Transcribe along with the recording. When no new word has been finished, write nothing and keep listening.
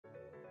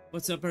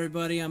What's up,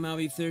 everybody? I'm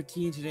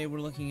Alvy13. Today we're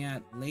looking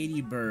at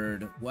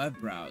LadyBird web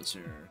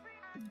browser.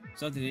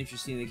 Something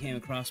interesting that came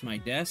across my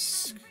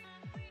desk.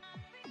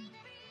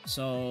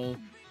 So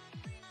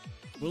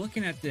we're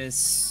looking at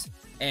this,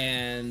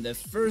 and the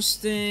first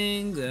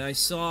thing that I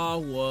saw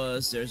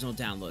was there's no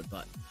download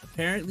button.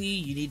 Apparently,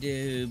 you need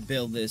to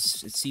build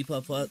this. It's C++,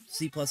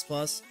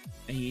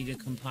 and you need to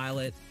compile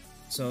it.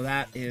 So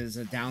that is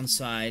a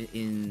downside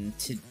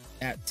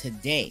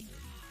today.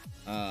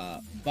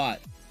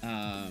 But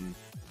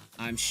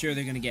I'm sure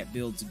they're going to get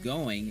builds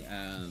going.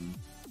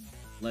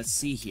 Let's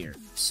see here.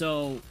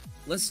 So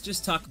let's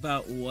just talk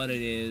about what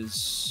it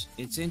is.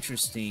 It's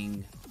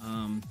interesting.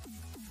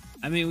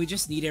 I mean, we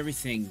just need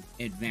everything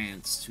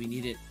advanced. We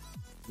need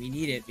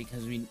it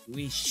because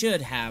we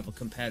should have a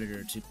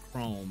competitor to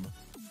Chrome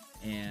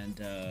and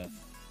the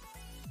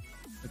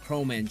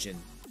Chrome engine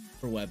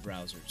for web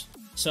browsers.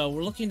 So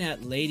we're looking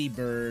at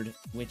LadyBird,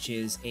 which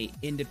is a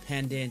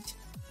independent,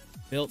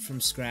 built from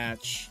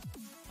scratch,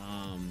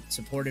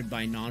 supported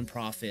by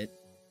nonprofit.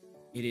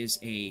 It is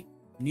a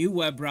new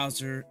web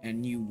browser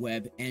and new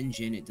web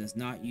engine. It does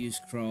not use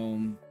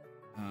Chrome,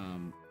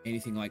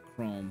 anything like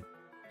Chrome.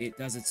 It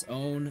does its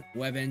own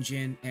web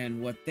engine,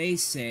 and what they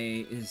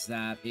say is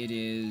that it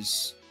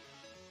is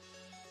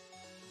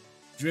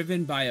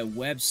driven by a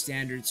web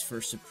standards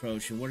first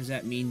approach. And what does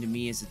that mean to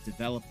me as a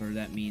developer?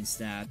 That means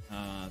that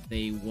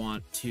they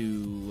want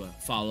to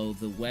follow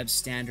the web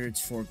standards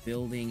for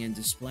building and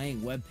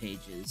displaying web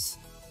pages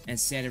and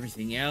set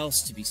everything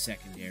else to be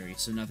secondary,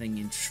 so nothing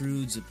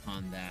intrudes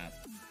upon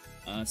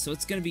that. So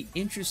it's going to be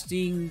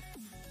interesting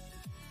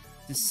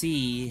to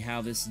see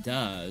how this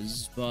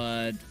does,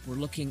 but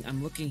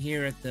I'm looking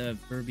here at the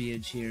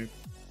verbiage here,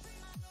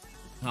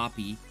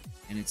 copy,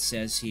 and it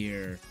says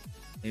here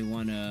they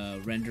want to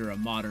render a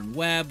modern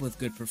web with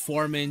good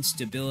performance,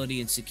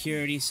 stability, and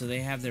security, so they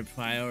have their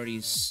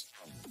priorities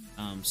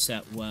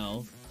set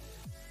well.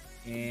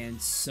 And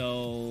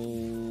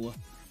so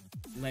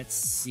let's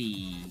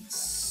see.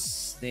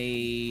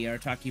 They are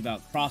talking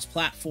about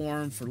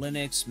cross-platform for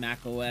Linux,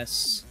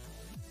 macOS,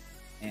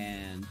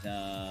 and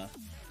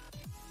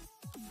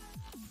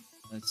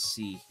let's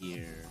see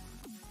here.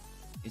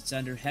 It's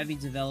under heavy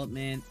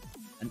development.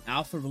 An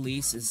alpha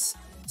release is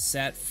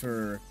set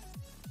for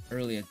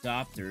early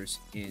adopters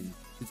in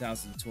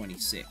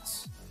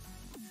 2026.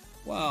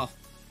 Well,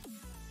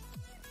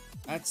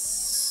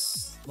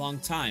 that's long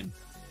time.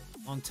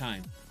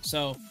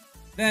 So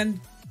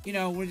then,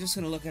 we're just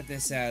gonna look at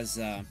this as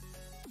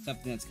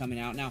something that's coming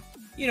out now.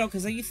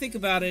 Because you think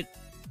about it,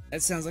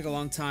 that sounds like a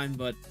long time,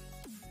 but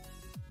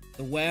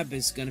the web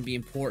is going to be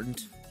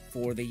important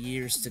for the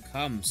years to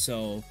come.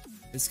 So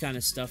this kind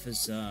of stuff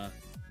is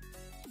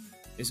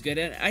good.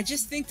 And I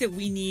just think that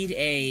we need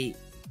a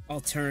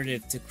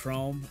alternative to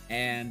Chrome,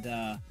 and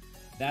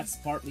that's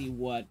partly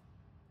what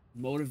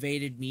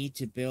motivated me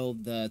to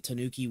build the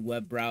Tanuki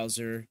web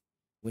browser,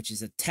 which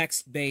is a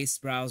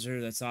text-based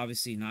browser that's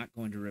obviously not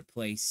going to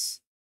replace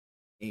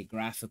a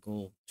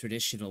graphical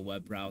traditional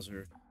web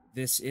browser.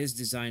 This is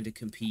designed to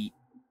compete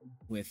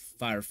with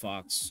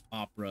Firefox,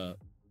 Opera,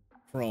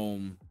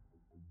 Chrome,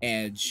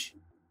 Edge,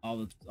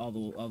 all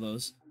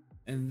those.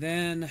 And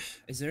then,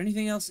 is there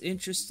anything else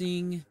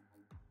interesting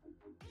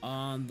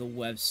on the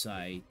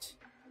website?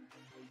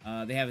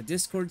 They have a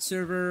Discord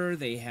server.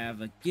 They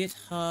have a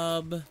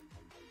GitHub.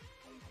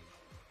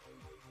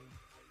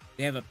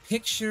 They have a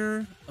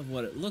picture of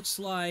what it looks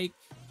like.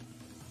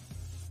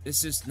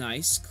 This is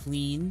nice,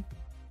 clean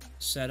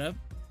setup,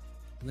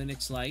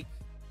 Linux-like.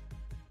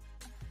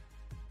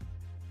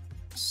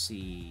 Let's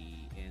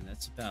see, and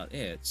that's about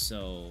it.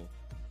 So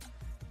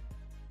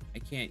I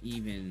can't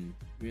even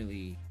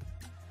really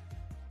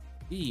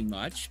see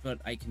much, but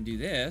I can do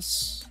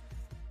this.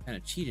 Kind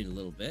of cheated a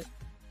little bit.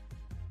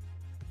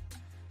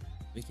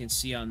 We can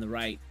see on the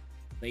right,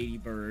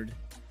 LadyBird,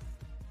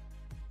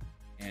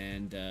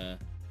 and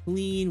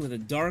clean with a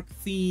dark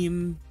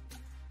theme.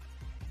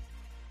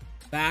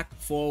 Back,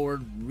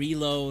 forward,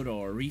 reload,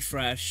 or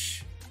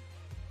refresh.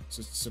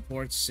 So it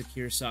supports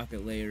secure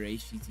socket layer,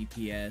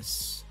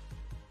 HTTPS,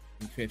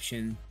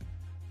 encryption.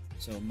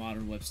 So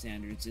modern web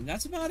standards, and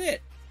that's about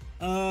it.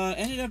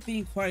 Ended up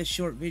being quite a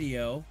short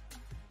video.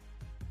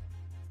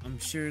 I'm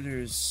sure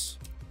there's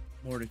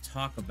more to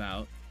talk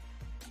about,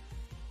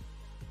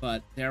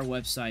 but their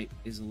website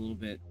is a little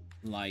bit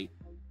light,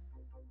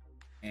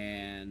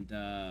 and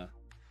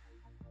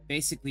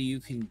basically you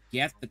can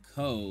get the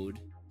code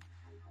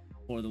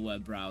for the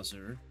web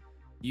browser.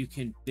 You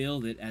can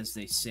build it, as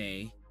they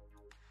say.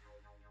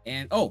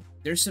 And oh,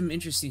 there's some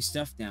interesting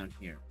stuff down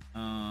here.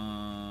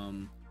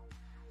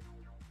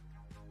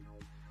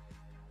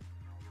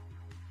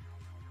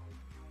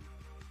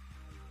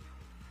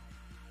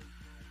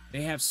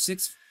 They have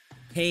 6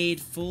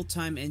 paid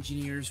full-time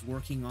engineers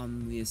working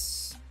on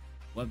this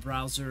web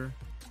browser,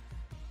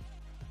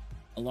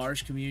 a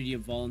large community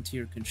of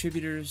volunteer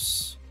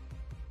contributors.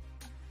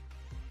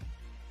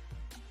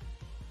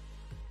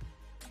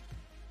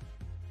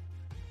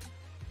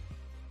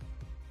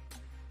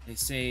 They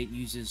say it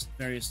uses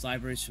various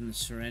libraries from the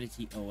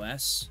Serenity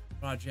OS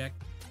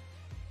project.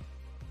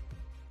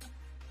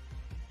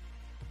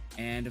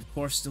 And of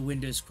course, the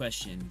Windows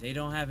question. They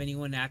don't have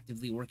anyone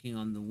actively working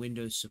on the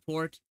Windows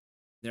support.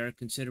 There are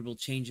considerable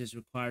changes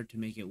required to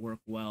make it work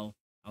well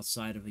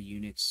outside of a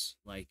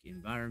Unix-like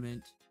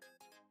environment.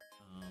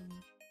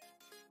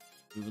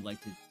 We would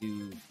like to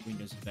do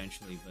Windows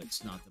eventually, but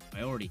it's not the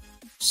priority.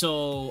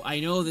 So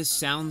I know this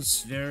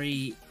sounds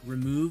very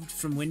removed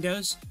from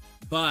Windows,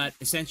 but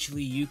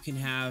essentially you can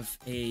have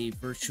a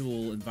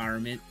virtual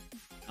environment,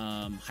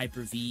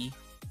 Hyper-V,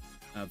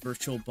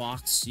 virtual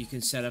box. You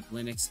can set up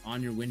Linux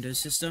on your Windows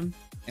system,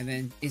 and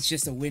then it's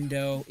just a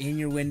window in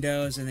your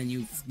Windows, and then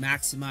you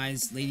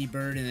maximize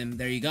LadyBird, and then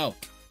there you go.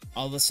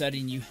 All of a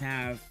sudden you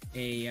have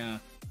a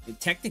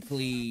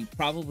technically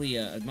probably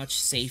a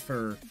much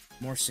safer,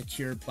 more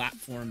secure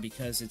platform,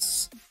 because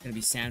it's going to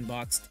be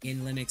sandboxed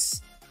in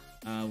Linux,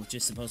 which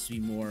is supposed to be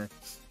more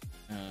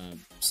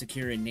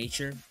secure in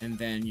nature, and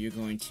then you're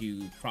going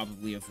to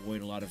probably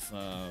avoid a lot of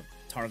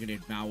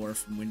targeted malware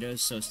from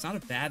Windows, so it's not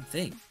a bad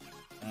thing.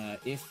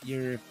 If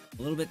you're a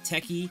little bit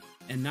techie,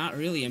 and not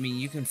really, I mean,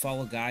 you can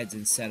follow guides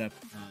and set up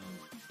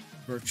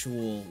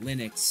virtual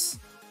Linux.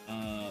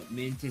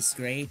 Mint is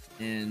great,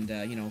 and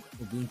you know,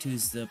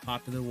 Ubuntu's the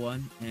popular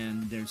one,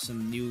 and there's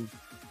some new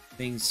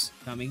things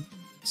coming.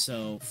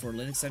 So for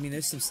Linux, I mean,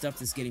 there's some stuff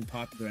that's getting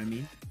popular, I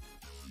mean.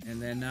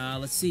 And then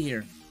let's see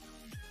here.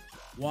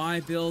 Why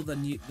build the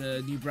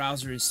new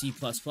browser in C++?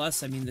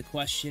 I mean, the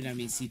question, I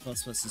mean, C++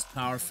 is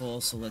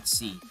powerful, so let's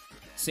see.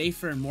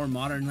 Safer and more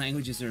modern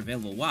languages are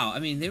available. Wow, I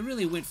mean, they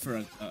really went for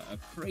a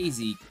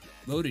crazy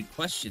loaded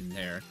question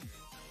there.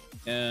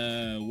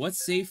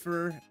 What's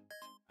safer?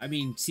 I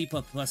mean, C++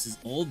 is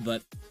old,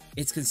 but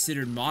it's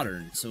considered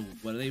modern, so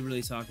what are they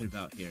really talking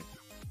about here?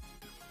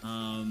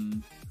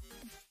 When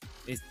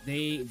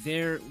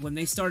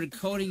they started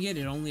coding it,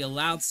 it only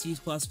allowed C++.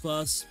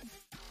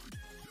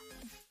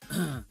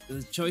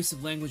 The choice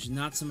of language is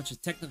not so much a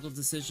technical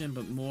decision,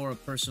 but more a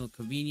personal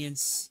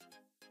convenience.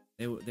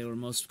 They were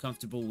most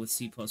comfortable with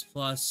C++,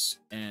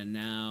 and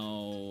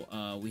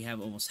now we have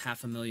almost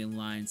 500,000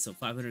 lines, so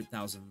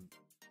 500,000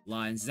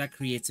 lines. That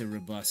creates a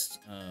robust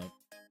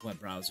web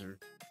browser.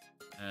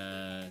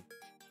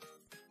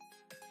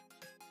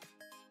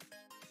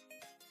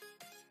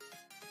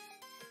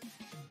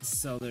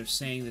 So they're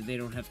saying that they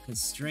don't have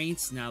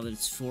constraints now that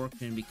it's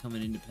forked and become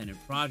an independent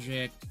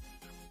project.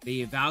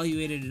 They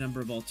evaluated a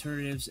number of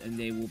alternatives, and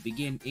they will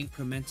begin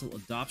incremental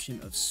adoption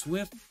of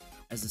Swift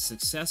as a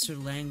successor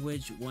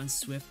language once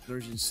Swift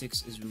version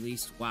 6 is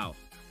released. Wow.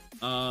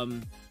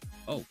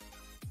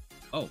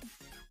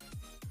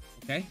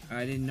 Okay,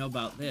 I didn't know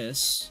about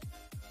this.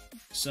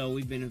 So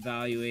we've been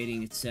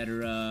evaluating,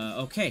 etc.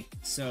 Okay,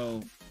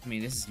 so, I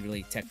mean, this is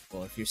really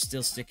technical. If you're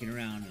still sticking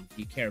around and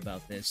you care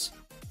about this,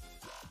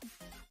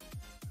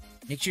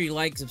 make sure you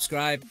like,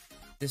 subscribe,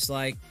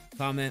 dislike,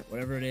 comment,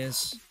 whatever it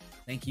is.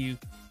 Thank you.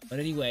 But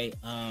anyway,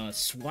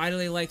 why do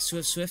they like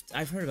Swift?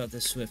 I've heard about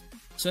this Swift.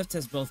 Swift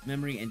has both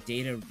memory and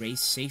data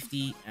race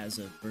safety as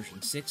of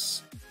version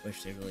 6,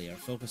 which they really are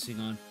focusing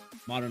on.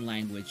 Modern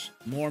language,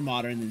 more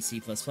modern than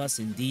C++,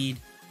 indeed.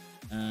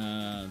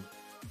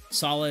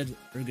 Solid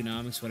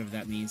ergonomics, whatever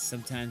that means.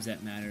 Sometimes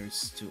that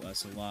matters to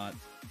us a lot.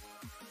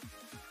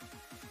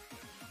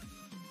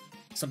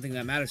 Something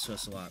that matters to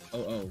us a lot.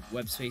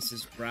 Web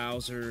spaces,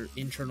 browser,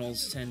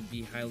 internals tend to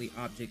be highly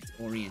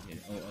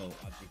object-oriented.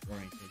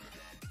 Object-oriented.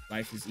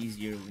 Life is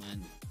easier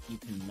when you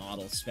can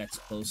model specs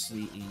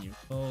closely in your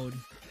code.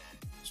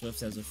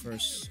 Swift has a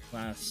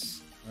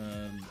first-class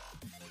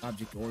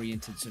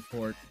object-oriented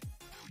support.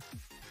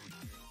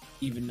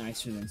 Even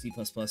nicer than C++.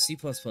 C++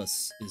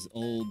 is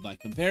old by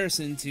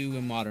comparison to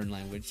a modern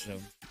language, so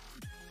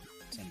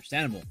it's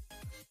understandable.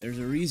 There's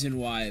a reason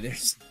why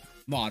there's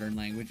modern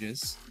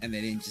languages, and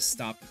they didn't just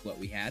stop with what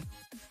we had.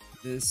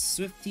 The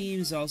Swift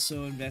team is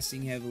also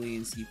investing heavily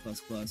in C++.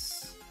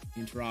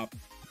 Interop.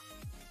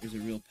 There's a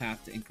real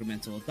path to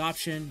incremental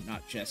adoption,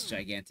 not just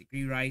gigantic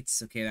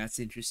rewrites. Okay, that's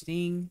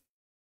interesting.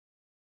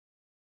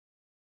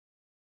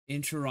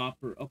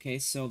 Interoper. Okay,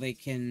 so they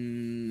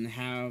can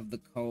have the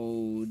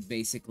code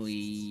basically,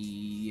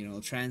 you know,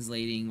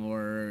 translating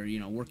or,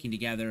 you know, working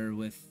together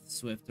with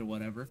Swift or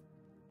whatever.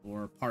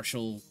 Or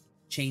partial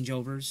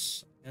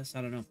changeovers. Yes,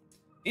 I don't know.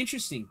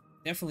 Interesting.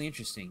 Definitely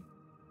interesting.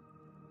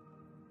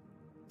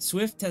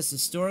 Swift has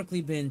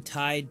historically been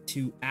tied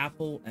to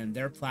Apple and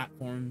their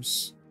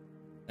platforms.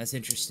 That's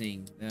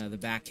interesting, the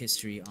back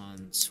history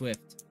on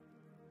Swift.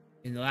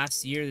 In the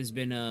last year, there's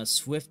been a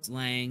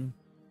Swift-Lang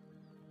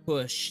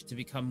push to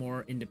become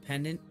more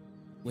independent,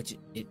 which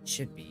it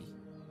should be.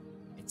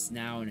 It's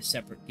now in a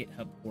separate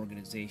GitHub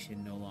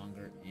organization, no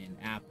longer in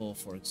Apple.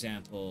 For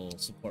example,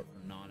 support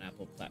for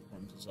non-Apple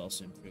platforms is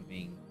also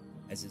improving,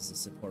 as is the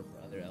support for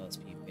other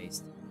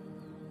LSP-based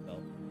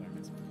development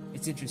environments.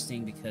 It's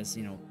interesting because,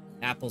 you know,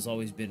 Apple's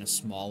always been a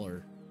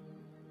smaller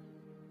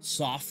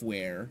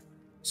software.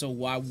 So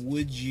why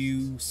would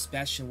you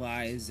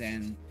specialize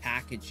and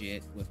package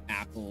it with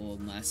Apple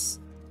unless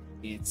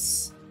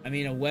it's... I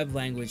mean, a web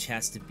language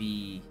has to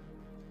be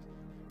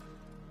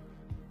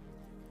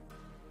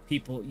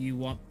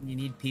you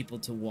need people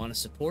to want to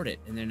support it,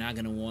 and they're not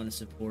going to want to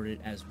support it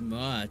as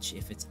much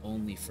if it's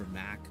only for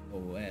Mac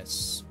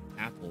OS,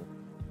 Apple.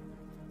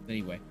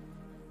 Anyway,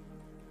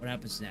 what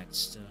happens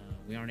next?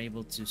 We aren't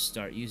able to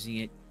start using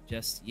it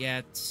just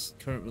yet.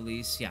 Current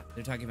release, yeah,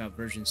 they're talking about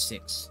version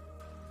 6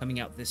 coming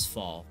out this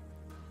fall.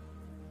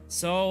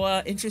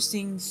 So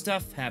interesting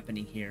stuff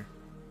happening here.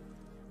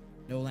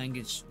 No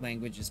language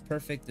is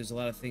perfect. There's a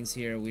lot of things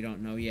here we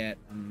don't know yet.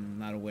 I'm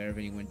not aware of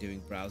anyone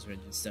doing browser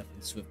engine stuff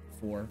in Swift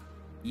before.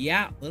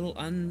 Yeah, little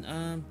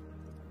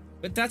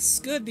but that's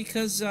good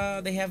because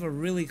they have a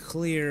really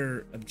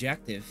clear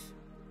objective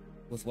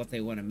with what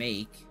they want to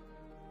make.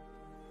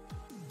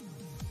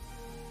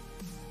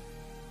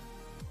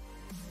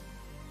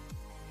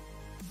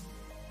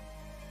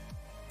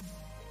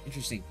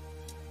 Interesting.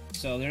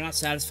 So they're not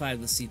satisfied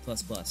with C++.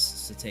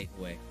 It's a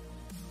takeaway.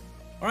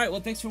 Alright,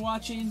 well, thanks for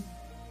watching.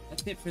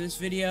 That's it for this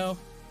video.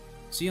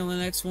 See you on the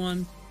next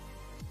one.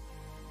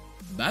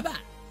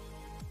 Bye-bye.